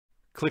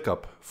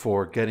ClickUp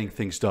for getting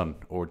things done,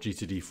 or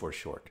GTD for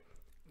short.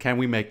 Can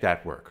we make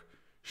that work?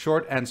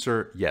 Short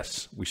answer,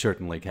 yes, we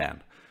certainly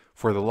can.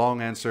 For the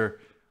long answer,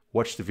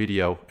 watch the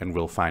video and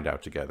we'll find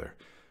out together.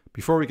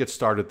 Before we get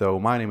started though,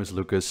 my name is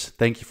Lucas.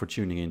 Thank you for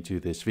tuning into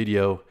this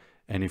video.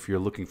 And if you're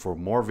looking for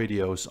more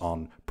videos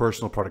on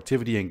personal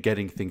productivity and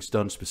getting things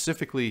done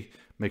specifically,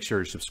 make sure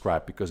you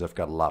subscribe because I've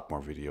got a lot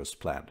more videos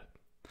planned.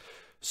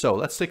 So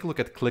let's take a look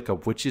at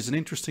ClickUp, which is an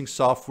interesting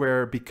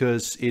software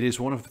because it is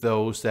one of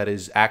those that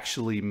is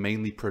actually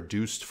mainly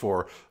produced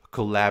for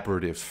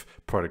collaborative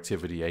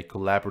productivity, a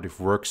collaborative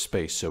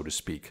workspace, so to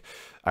speak.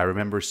 I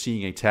remember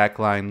seeing a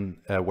tagline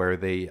where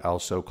they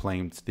also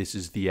claimed this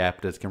is the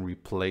app that can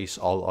replace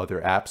all other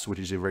apps, which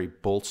is a very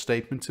bold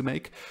statement to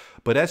make.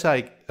 But as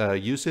I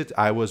use it,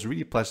 I was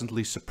really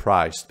pleasantly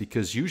surprised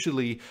because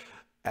usually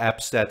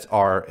apps that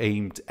are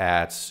aimed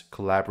at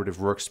collaborative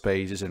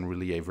workspaces and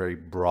really a very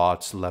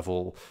broad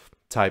level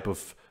type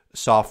of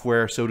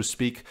software, so to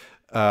speak,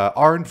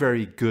 aren't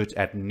very good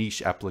at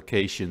niche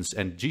applications.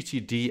 And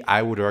GTD,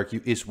 I would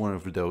argue, is one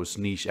of those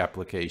niche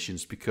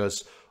applications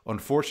because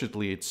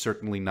unfortunately, it's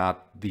certainly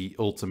not the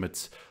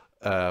ultimate,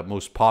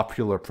 most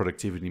popular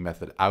productivity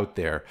method out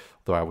there,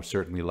 though I would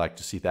certainly like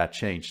to see that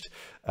changed.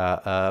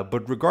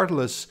 But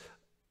regardless,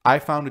 I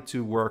found it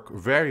to work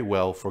very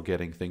well for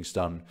getting things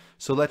done.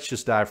 So let's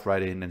just dive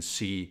right in and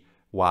see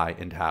why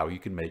and how you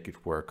can make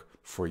it work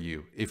for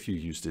you if you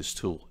use this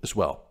tool as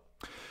well.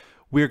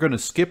 We're going to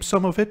skip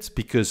some of it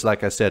because,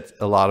 like I said,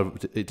 a lot of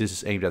this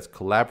is aimed at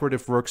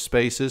collaborative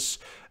workspaces.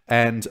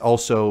 And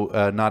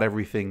also not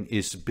everything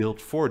is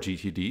built for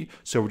GTD.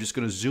 So we're just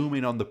going to zoom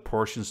in on the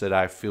portions that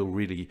I feel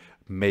really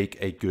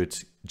make a good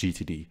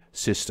GTD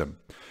system.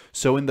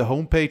 So in the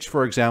homepage,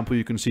 for example,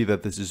 you can see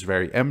that this is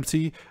very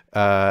empty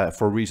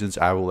for reasons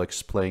I will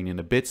explain in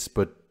a bit,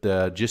 but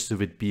the gist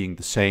of it being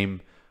the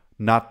same,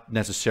 not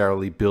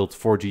necessarily built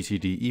for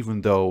GTD,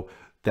 even though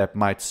that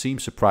might seem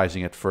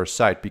surprising at first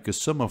sight,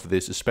 because some of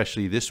this,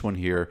 especially this one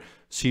here,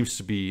 seems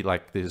to be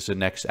like this is a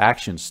next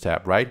actions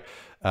tab, right?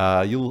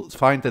 You'll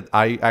find that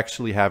I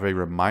actually have a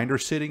reminder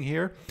sitting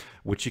here,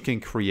 which you can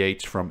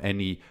create from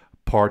any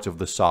part of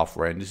the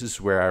software. And this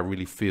is where I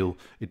really feel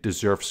it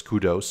deserves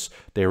kudos.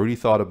 They really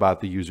thought about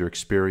the user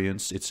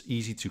experience. It's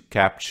easy to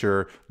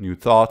capture new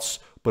thoughts,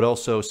 but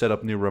also set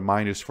up new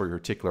reminders for your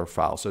tickler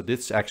file. So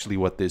this is actually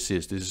what this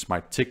is. This is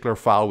my tickler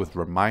file with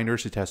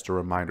reminders. It has the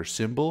reminder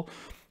symbol.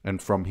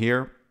 And from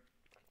here,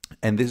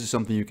 and this is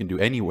something you can do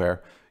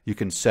anywhere, you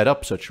can set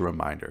up such a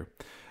reminder.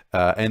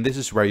 And this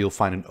is where you'll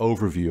find an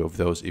overview of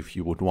those if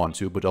you would want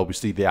to. But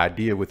obviously the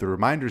idea with the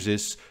reminders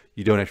is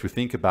you don't have to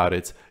think about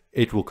it.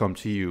 It will come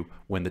to you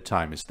when the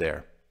time is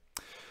there.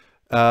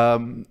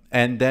 And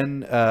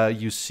then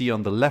you see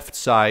on the left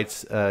side,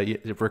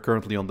 we're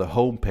currently on the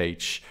home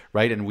page,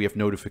 right? And we have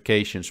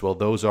notifications. Well,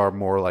 those are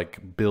more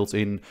like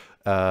built-in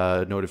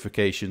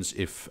notifications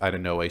if, I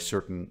don't know, a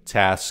certain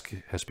task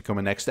has become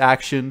a next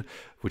action,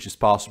 which is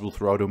possible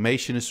through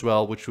automation as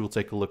well, which we'll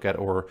take a look at,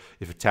 or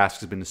if a task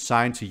has been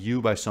assigned to you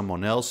by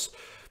someone else.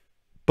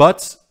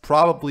 But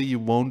probably you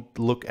won't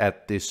look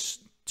at this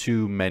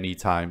too many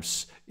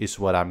times is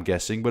what I'm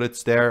guessing, but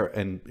it's there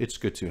and it's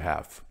good to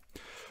have.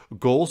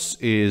 Goals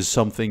is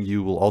something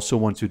you will also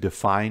want to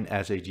define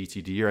as a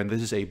GTDer, and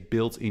this is a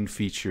built-in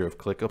feature of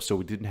ClickUp, so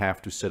we didn't have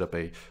to set up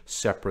a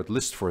separate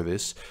list for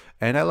this.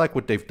 And I like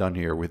what they've done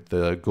here with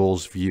the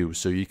goals view,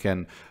 so you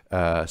can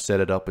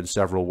set it up in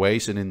several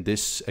ways. And in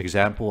this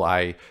example,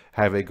 I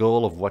have a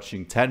goal of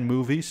watching 10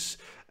 movies,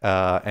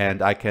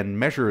 and I can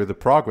measure the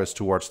progress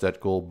towards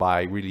that goal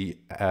by really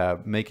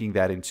making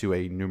that into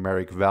a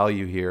numeric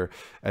value here.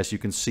 As you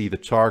can see, the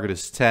target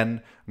is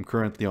 10. I'm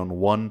currently on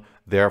 1.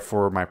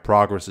 Therefore, my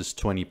progress is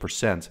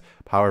 20%.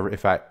 However,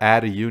 if I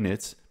add a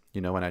unit,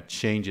 you know, and I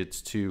change it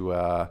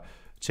to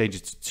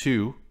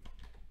 2,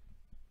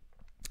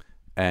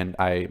 and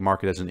I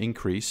mark it as an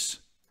increase,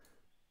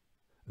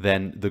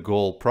 then the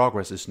goal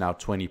progress is now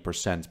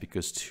 20%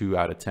 because 2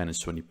 out of 10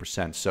 is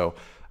 20%. So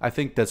I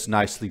think that's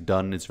nicely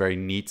done. It's very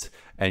neat.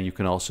 And you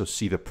can also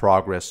see the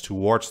progress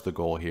towards the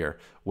goal here,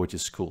 which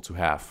is cool to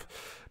have.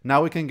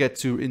 Now we can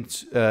get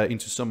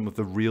into some of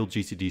the real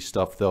GTD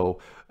stuff though,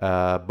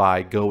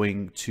 by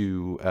going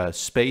to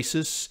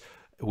spaces,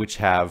 which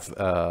have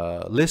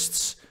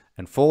lists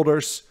and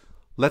folders.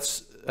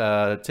 Let's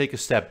take a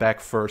step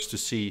back first to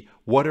see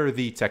what are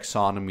the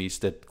taxonomies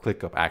that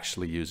ClickUp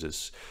actually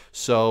uses.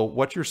 So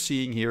what you're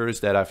seeing here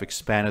is that I've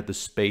expanded the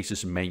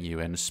spaces menu,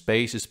 and the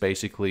space is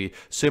basically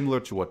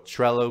similar to what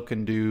Trello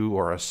can do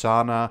or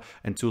Asana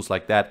and tools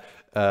like that.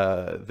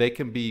 They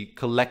can be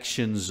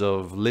collections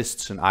of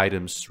lists and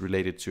items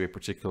related to a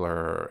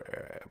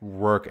particular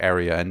work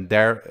area, and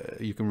there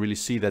you can really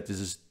see that this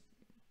is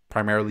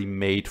primarily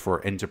made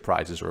for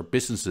enterprises or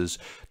businesses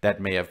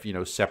that may have, you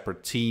know,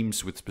 separate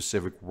teams with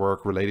specific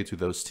work related to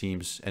those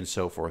teams and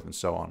so forth and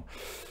so on.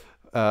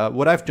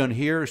 What I've done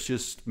here is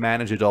just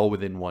manage it all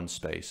within one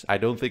space. I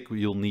don't think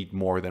you'll need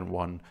more than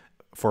one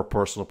for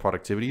personal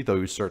productivity, though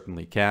you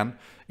certainly can.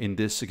 In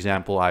this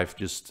example, I've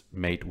just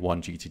made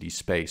one GTD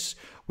space.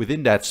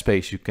 Within that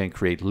space, you can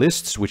create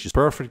lists, which is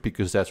perfect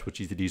because that's what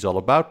GTD is all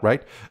about,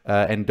 right?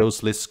 And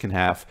those lists can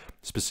have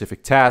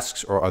specific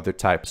tasks or other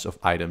types of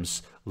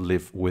items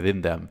live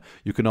within them.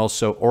 You can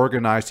also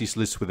organize these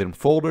lists within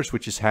folders,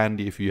 which is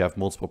handy if you have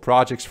multiple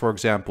projects, for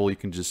example. You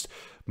can just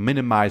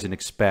minimize and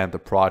expand the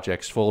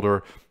projects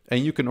folder,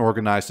 and you can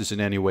organize this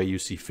in any way you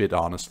see fit,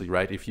 honestly,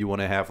 right? If you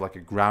want to have like a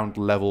ground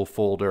level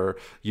folder,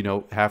 you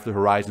know, have the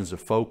horizons of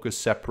focus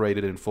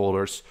separated in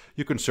folders,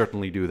 you can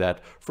certainly do that.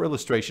 For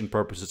illustration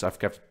purposes, I've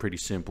kept it pretty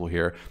simple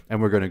here, and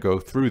we're going to go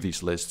through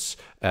these lists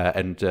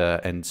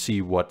and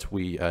see what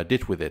we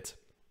did with it.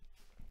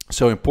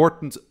 So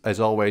important,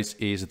 as always,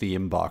 is the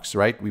inbox,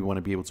 right? We want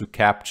to be able to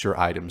capture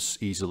items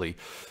easily.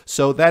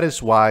 So that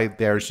is why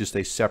there's just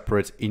a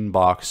separate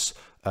inbox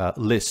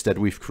list that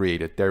we've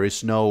created. There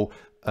is no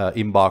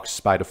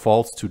inbox by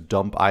default to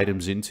dump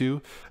items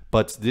into,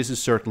 but this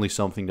is certainly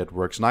something that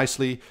works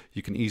nicely.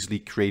 You can easily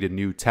create a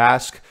new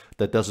task.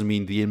 That doesn't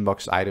mean the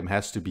inbox item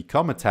has to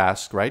become a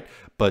task, right?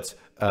 But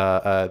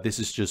this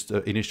is just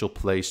an initial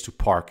place to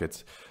park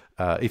it.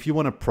 If you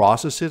want to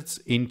process it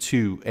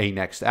into a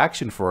next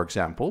action, for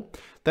example,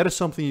 that is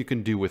something you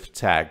can do with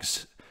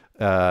tags.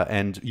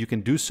 And you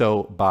can do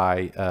so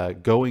by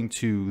going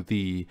to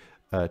the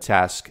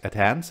task at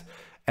hand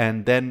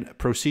and then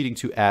proceeding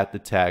to add the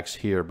tags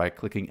here by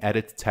clicking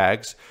Edit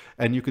Tags.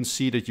 And you can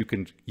see that you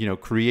can,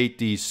 create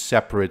these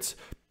separate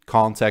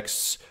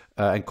contexts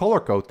and color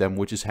code them,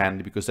 which is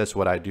handy because that's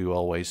what I do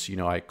always.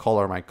 I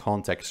color my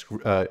context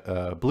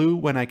blue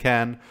when I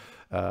can.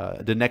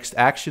 The next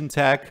action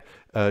tag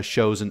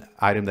shows an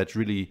item that's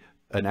really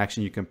an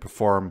action you can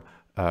perform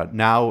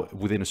now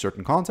within a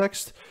certain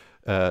context.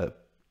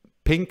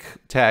 Pink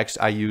tags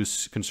I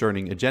use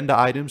concerning agenda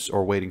items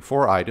or waiting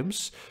for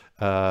items,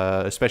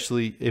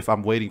 especially if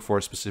I'm waiting for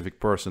a specific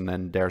person,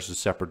 and there's a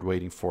separate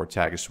waiting for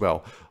tag as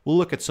well. We'll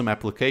look at some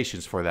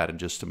applications for that in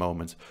just a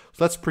moment.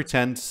 So let's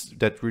pretend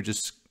that we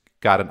just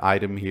got an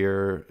item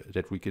here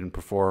that we can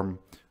perform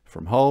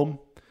from home.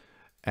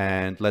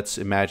 And let's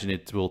imagine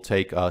it will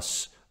take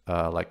us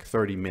like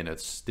 30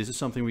 minutes. This is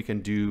something we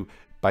can do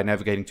by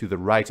navigating to the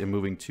right and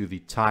moving to the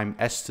time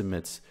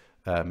estimate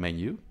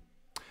menu.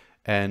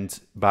 And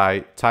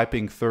by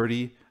typing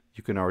 30,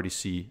 you can already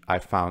see I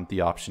found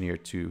the option here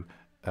to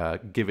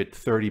give it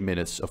 30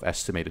 minutes of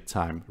estimated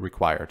time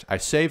required. I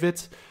save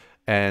it.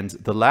 And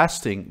the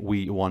last thing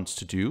we want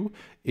to do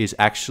is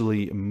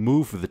actually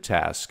move the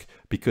task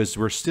because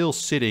we're still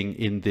sitting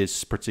in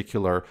this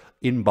particular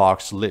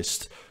inbox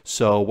list.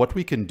 So what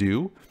we can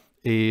do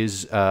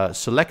is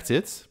select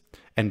it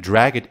and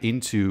drag it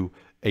into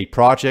a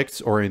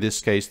project, or in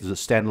this case, the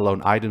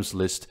standalone items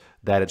list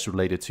that it's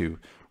related to.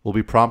 We'll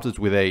be prompted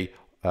with a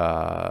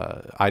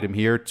item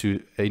here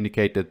to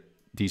indicate that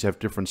these have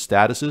different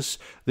statuses.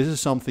 This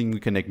is something we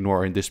can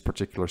ignore in this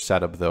particular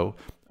setup though.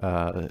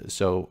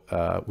 So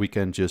we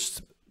can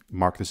just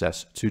mark this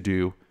as to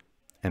do,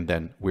 and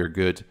then we're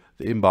good.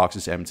 The inbox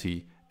is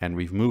empty and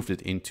we've moved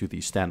it into the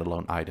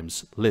standalone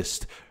items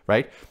list,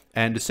 right?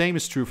 And the same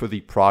is true for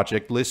the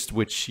project list,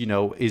 which,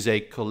 is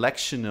a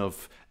collection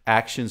of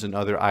actions and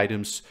other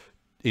items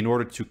in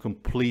order to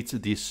complete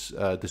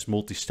this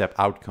multi-step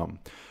outcome.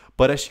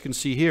 But as you can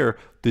see here,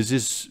 this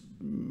is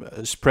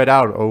spread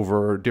out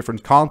over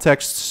different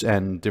contexts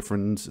and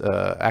different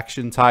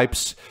action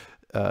types.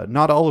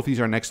 Not all of these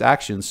are next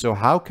actions. So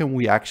how can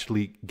we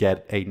actually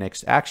get a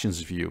next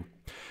actions view?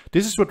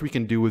 This is what we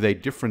can do with a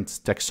different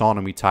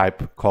taxonomy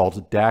type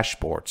called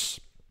dashboards.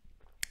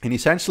 And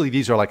essentially,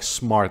 these are like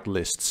smart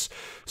lists.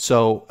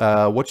 So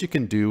what you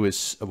can do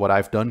is what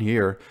I've done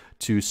here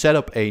to set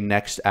up a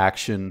next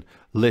action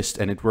list.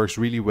 And it works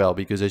really well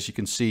because, as you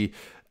can see,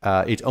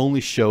 it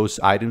only shows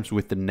items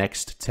with the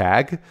next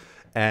tag.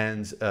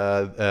 And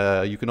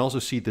you can also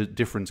see the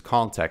different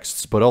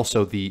contexts, but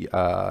also the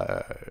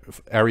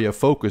area of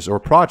focus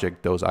or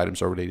project those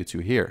items are related to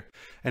here.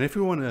 And if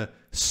we want to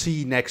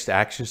see next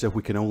actions that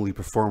we can only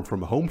perform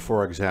from home,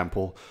 for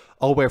example,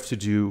 all we have to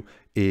do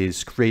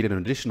is create an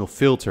additional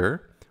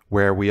filter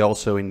where we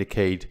also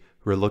indicate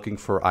we're looking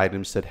for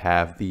items that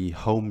have the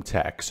home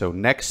tag. So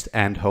next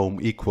and home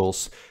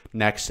equals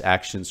next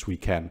actions we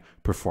can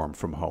perform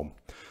from home.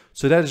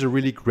 So that is a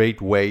really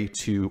great way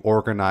to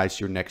organize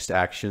your next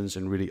actions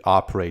and really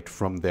operate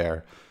from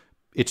there.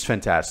 It's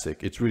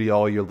fantastic. It's really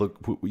all you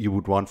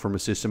would want from a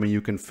system, and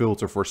you can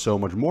filter for so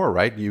much more,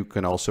 right? You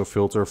can also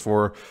filter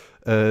for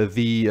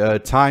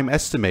the time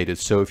estimated.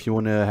 So if you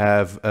want to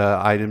have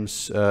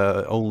items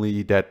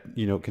only that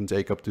can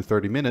take up to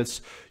 30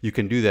 minutes, you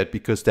can do that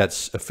because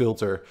that's a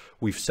filter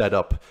we've set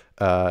up.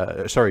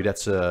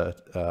 That's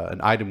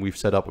an item we've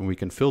set up and we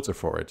can filter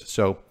for it.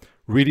 So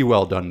really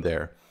well done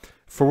there.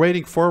 For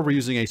waiting for, we're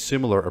using a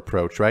similar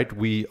approach, right?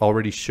 We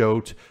already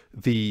showed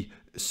the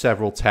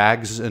several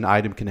tags an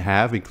item can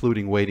have,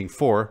 including waiting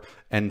for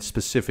and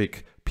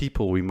specific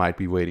people we might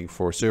be waiting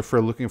for. So if we're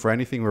looking for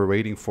anything we're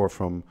waiting for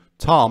from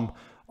Tom,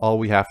 all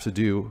we have to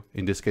do,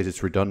 in this case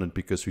it's redundant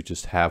because we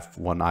just have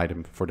one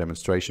item for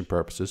demonstration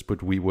purposes,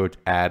 but we would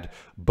add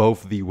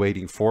both the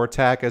waiting for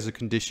tag as a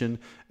condition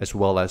as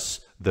well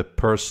as the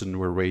person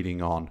we're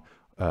waiting on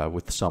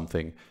with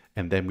something,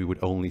 and then we would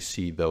only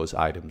see those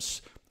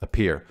items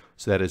appear.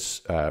 So that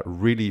is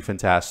really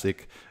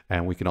fantastic.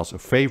 And we can also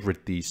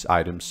favorite these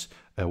items,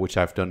 which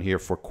I've done here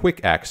for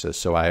quick access.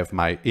 So I have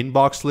my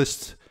inbox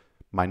list,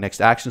 my next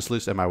actions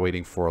list, and my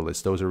waiting for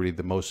list. Those are really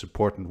the most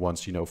important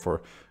ones, you know,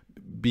 for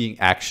being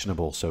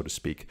actionable, so to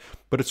speak.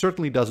 But it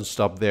certainly doesn't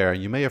stop there.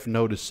 You may have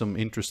noticed some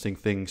interesting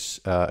things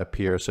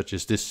appear, such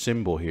as this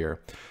symbol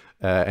here.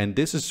 And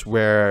this is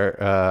where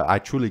I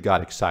truly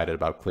got excited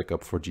about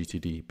ClickUp for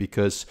GTD,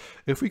 because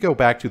if we go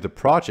back to the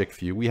project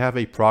view, we have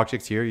a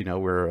project here. You know,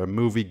 we're a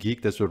movie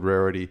geek. That's what we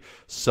already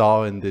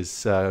saw in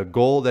this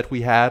goal that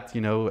we had,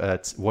 you know,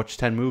 watch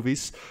 10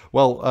 movies.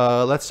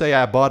 Well, let's say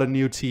I bought a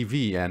new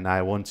TV and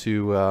I want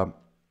to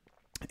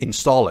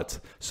install it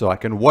so I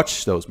can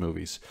watch those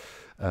movies.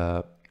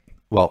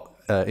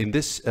 In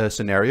this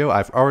scenario,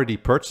 I've already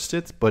purchased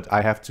it, but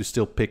I have to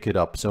still pick it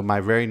up. So my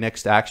very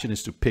next action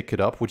is to pick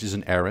it up, which is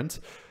an errand.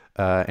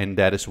 And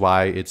that is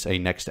why it's a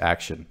next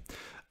action.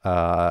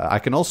 I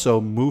can also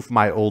move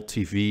my old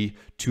TV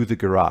to the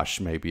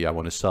garage. Maybe I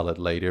want to sell it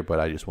later, but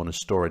I just want to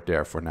store it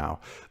there for now.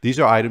 These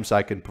are items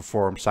I can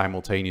perform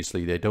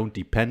simultaneously. They don't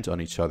depend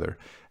on each other.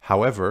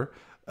 However,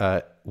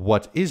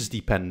 what is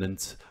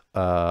dependent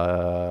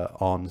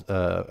on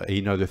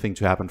another thing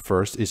to happen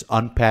first is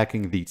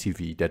unpacking the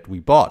TV that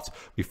we bought.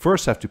 We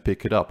first have to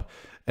pick it up.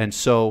 And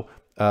so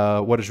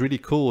what is really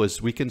cool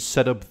is we can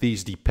set up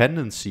these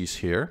dependencies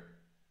here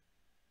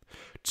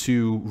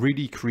to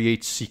really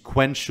create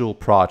sequential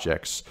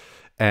projects.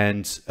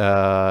 And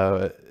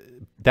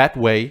that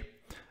way,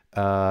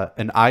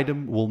 an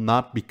item will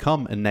not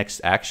become a next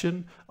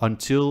action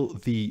until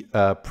the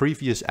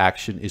previous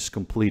action is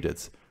completed.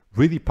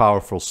 Really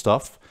powerful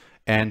stuff.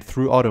 And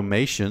through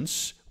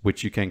automations,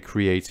 which you can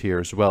create here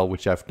as well,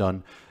 which I've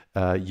done,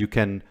 you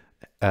can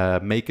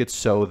make it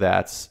so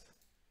that,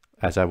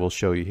 as I will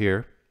show you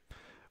here,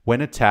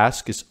 when a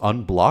task is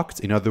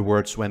unblocked, in other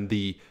words, when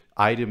the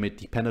item it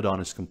depended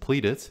on is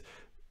completed,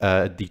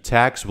 the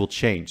tags will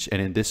change. And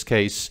in this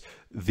case,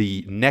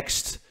 the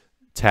next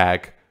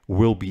tag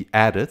will be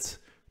added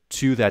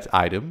to that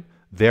item,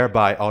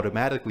 thereby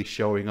automatically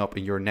showing up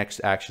in your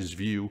next actions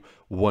view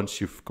once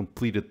you've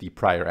completed the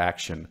prior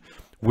action.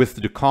 With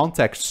the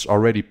contexts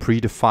already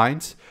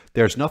predefined,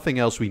 there's nothing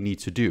else we need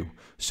to do.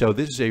 So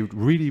this is a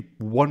really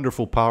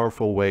wonderful,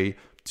 powerful way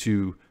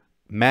to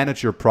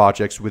manage your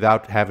projects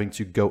without having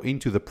to go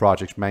into the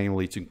projects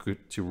manually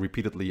to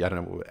repeatedly, I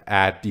don't know,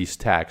 add these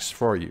tags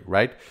for you,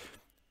 right?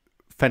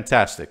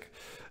 Fantastic.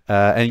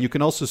 And you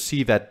can also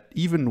see that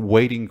even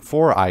waiting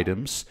for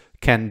items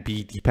can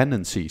be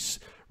dependencies,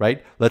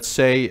 right? Let's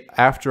say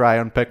after I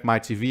unpack my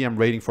TV, I'm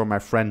waiting for my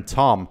friend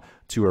Tom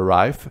to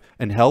arrive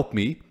and help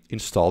me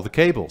install the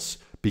cables,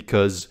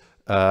 because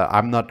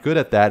I'm not good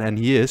at that and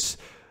he is.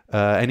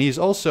 And he's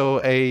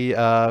also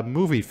a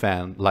movie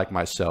fan like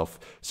myself.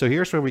 So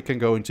here's where we can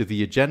go into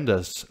the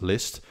agendas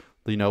list,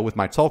 you know, with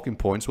my talking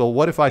points. Well,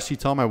 what if I see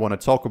Tom, I want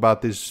to talk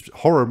about this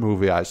horror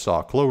movie I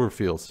saw,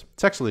 Cloverfield.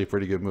 It's actually a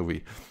pretty good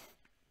movie,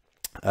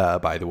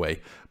 by the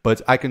way.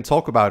 But I can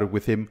talk about it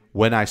with him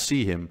when I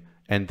see him,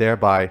 and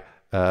thereby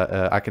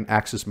I can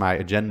access my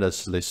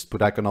agendas list.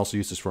 But I can also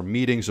use this for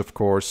meetings, of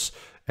course,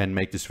 and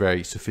make this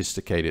very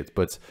sophisticated.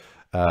 But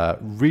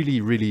really,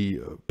 really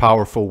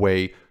powerful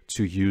way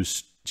to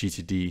use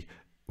GTD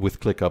with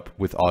ClickUp,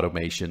 with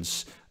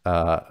automations.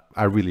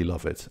 I really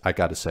love it, I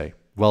gotta say.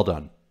 Well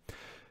done.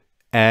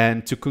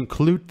 And to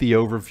conclude the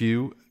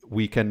overview,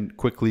 we can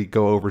quickly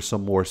go over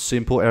some more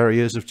simple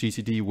areas of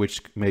GTD,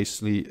 which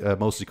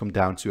mostly come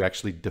down to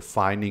actually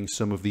defining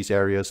some of these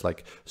areas,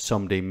 like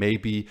someday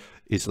maybe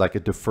is like a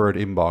deferred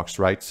inbox,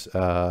 right?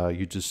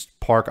 You just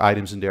park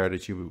items in there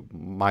that you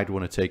might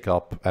want to take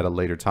up at a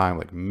later time,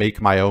 like make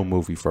my own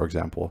movie, for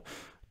example.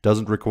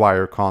 Doesn't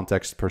require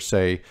context per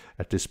se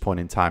at this point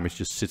in time. It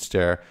just sits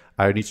there.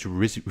 I need to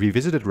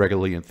revisit it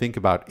regularly and think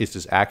about, is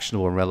this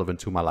actionable and relevant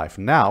to my life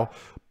now?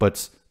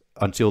 But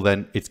until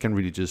then, it can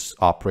really just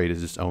operate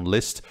as its own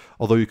list.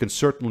 Although you can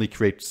certainly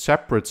create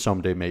separate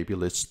someday maybe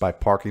lists by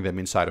parking them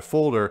inside a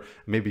folder,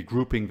 maybe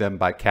grouping them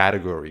by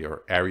category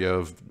or area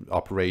of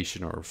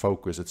operation or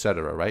focus,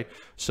 etc., right?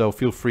 So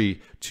feel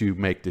free to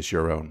make this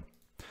your own.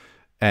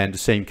 And the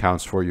same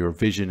counts for your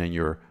vision and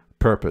your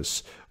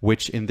purpose,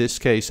 which in this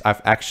case,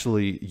 I've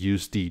actually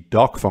used the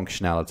doc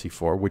functionality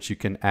for, which you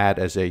can add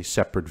as a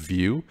separate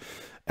view.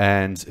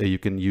 And you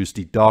can use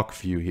the doc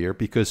view here,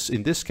 because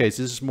in this case,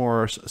 this is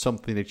more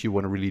something that you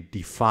want to really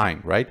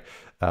define, right?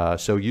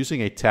 So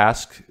using a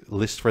task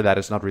list for that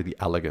is not really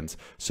elegant.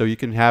 So you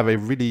can have a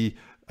really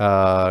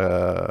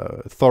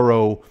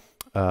thorough,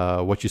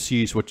 what you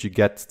see is what you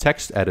get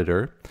text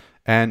editor.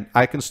 And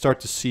I can start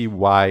to see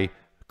why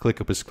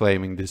ClickUp is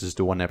claiming this is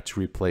the one app to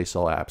replace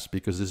all apps,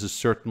 because this is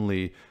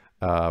certainly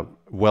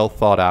well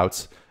thought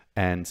out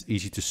and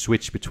easy to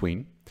switch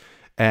between.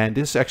 And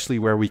this is actually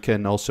where we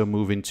can also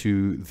move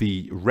into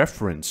the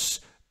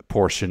reference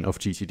portion of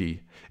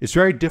GTD. It's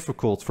very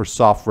difficult for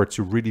software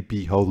to really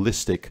be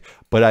holistic,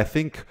 but I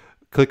think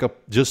ClickUp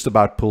just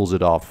about pulls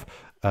it off.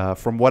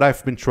 From what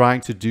I've been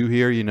trying to do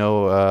here, you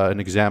know, an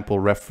example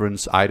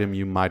reference item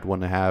you might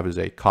want to have is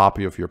a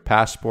copy of your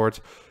passport.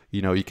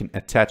 You know, you can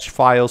attach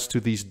files to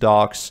these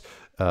docs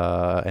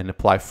and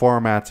apply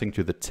formatting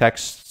to the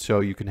text so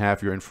you can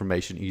have your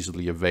information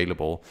easily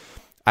available.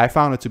 I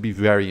found it to be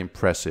very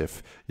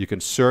impressive. You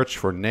can search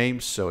for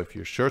names, so if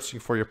you're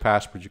searching for your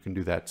passport, you can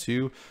do that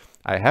too.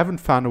 I haven't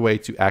found a way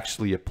to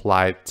actually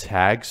apply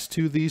tags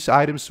to these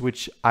items,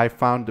 which I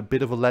found a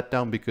bit of a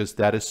letdown because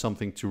that is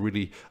something to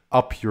really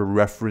up your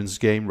reference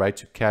game, right?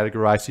 To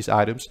categorize these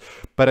items.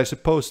 But I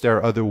suppose there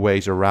are other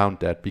ways around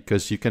that,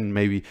 because you can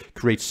maybe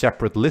create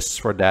separate lists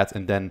for that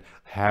and then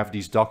have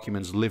these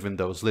documents live in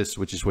those lists,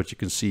 which is what you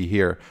can see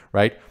here,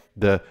 right?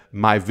 The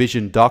My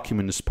Vision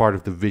document is part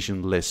of the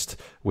Vision list,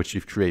 which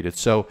you've created.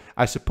 So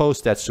I suppose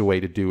that's the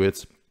way to do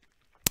it.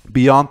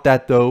 Beyond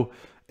that though,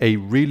 a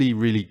really,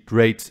 really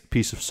great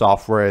piece of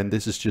software, and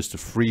this is just a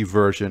free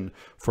version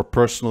for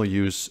personal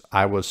use.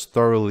 I was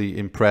thoroughly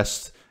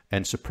impressed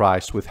and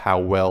surprised with how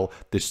well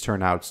this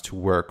turned out to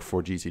work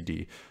for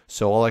GTD.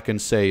 So all I can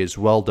say is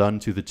well done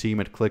to the team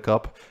at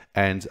ClickUp,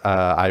 and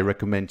I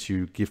recommend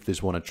you give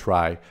this one a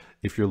try.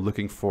 If you're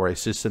looking for a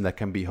system that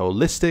can be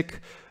holistic,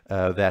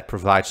 that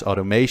provides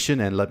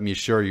automation, and let me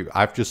assure you,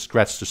 I've just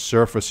scratched the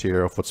surface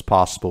here of what's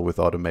possible with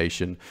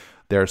automation.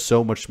 There's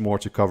so much more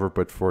to cover,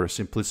 but for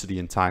simplicity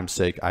and time's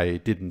sake, I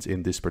didn't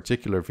in this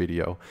particular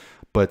video.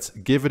 But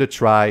give it a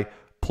try,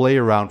 play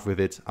around with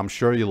it. I'm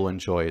sure you'll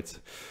enjoy it.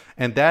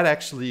 And that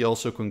actually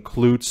also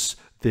concludes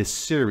this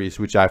series,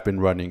 which I've been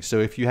running.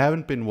 So if you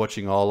haven't been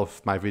watching all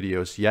of my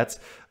videos yet,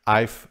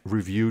 I've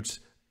reviewed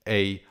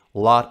a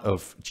lot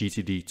of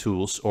GTD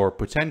tools or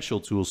potential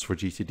tools for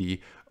GTD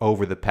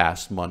over the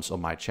past months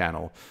on my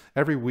channel.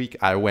 Every week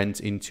I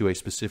went into a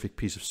specific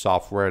piece of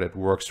software that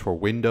works for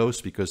Windows,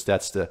 because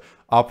that's the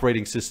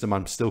operating system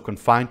I'm still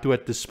confined to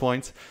at this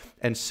point,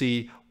 and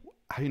see,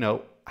 you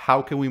know,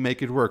 how can we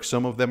make it work?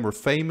 Some of them were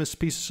famous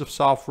pieces of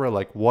software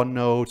like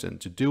OneNote and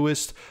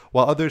Todoist,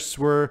 while others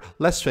were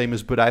less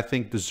famous, but I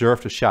think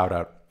deserved a shout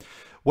out.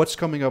 What's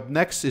coming up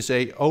next is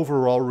a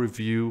overall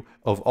review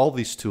of all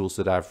these tools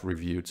that I've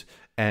reviewed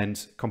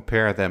and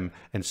compare them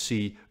and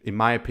see, in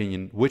my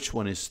opinion, which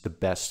one is the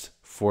best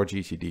for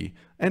GTD.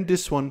 And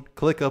this one,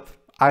 ClickUp,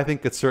 I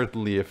think it's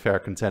certainly a fair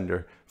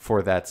contender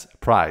for that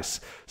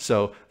prize.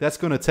 So that's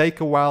going to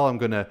take a while. I'm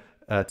going to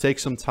take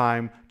some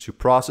time to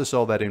process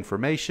all that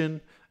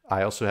information.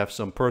 I also have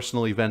some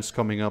personal events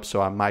coming up,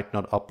 so I might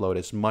not upload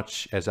as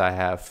much as I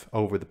have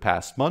over the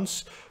past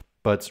months.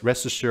 But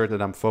rest assured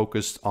that I'm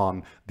focused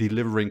on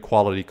delivering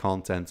quality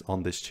content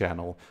on this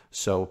channel.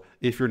 So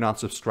if you're not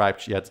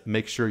subscribed yet,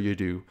 make sure you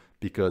do,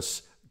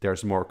 because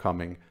there's more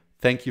coming.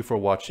 Thank you for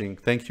watching.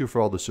 Thank you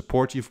for all the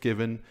support you've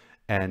given,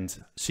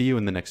 and see you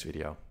in the next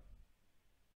video.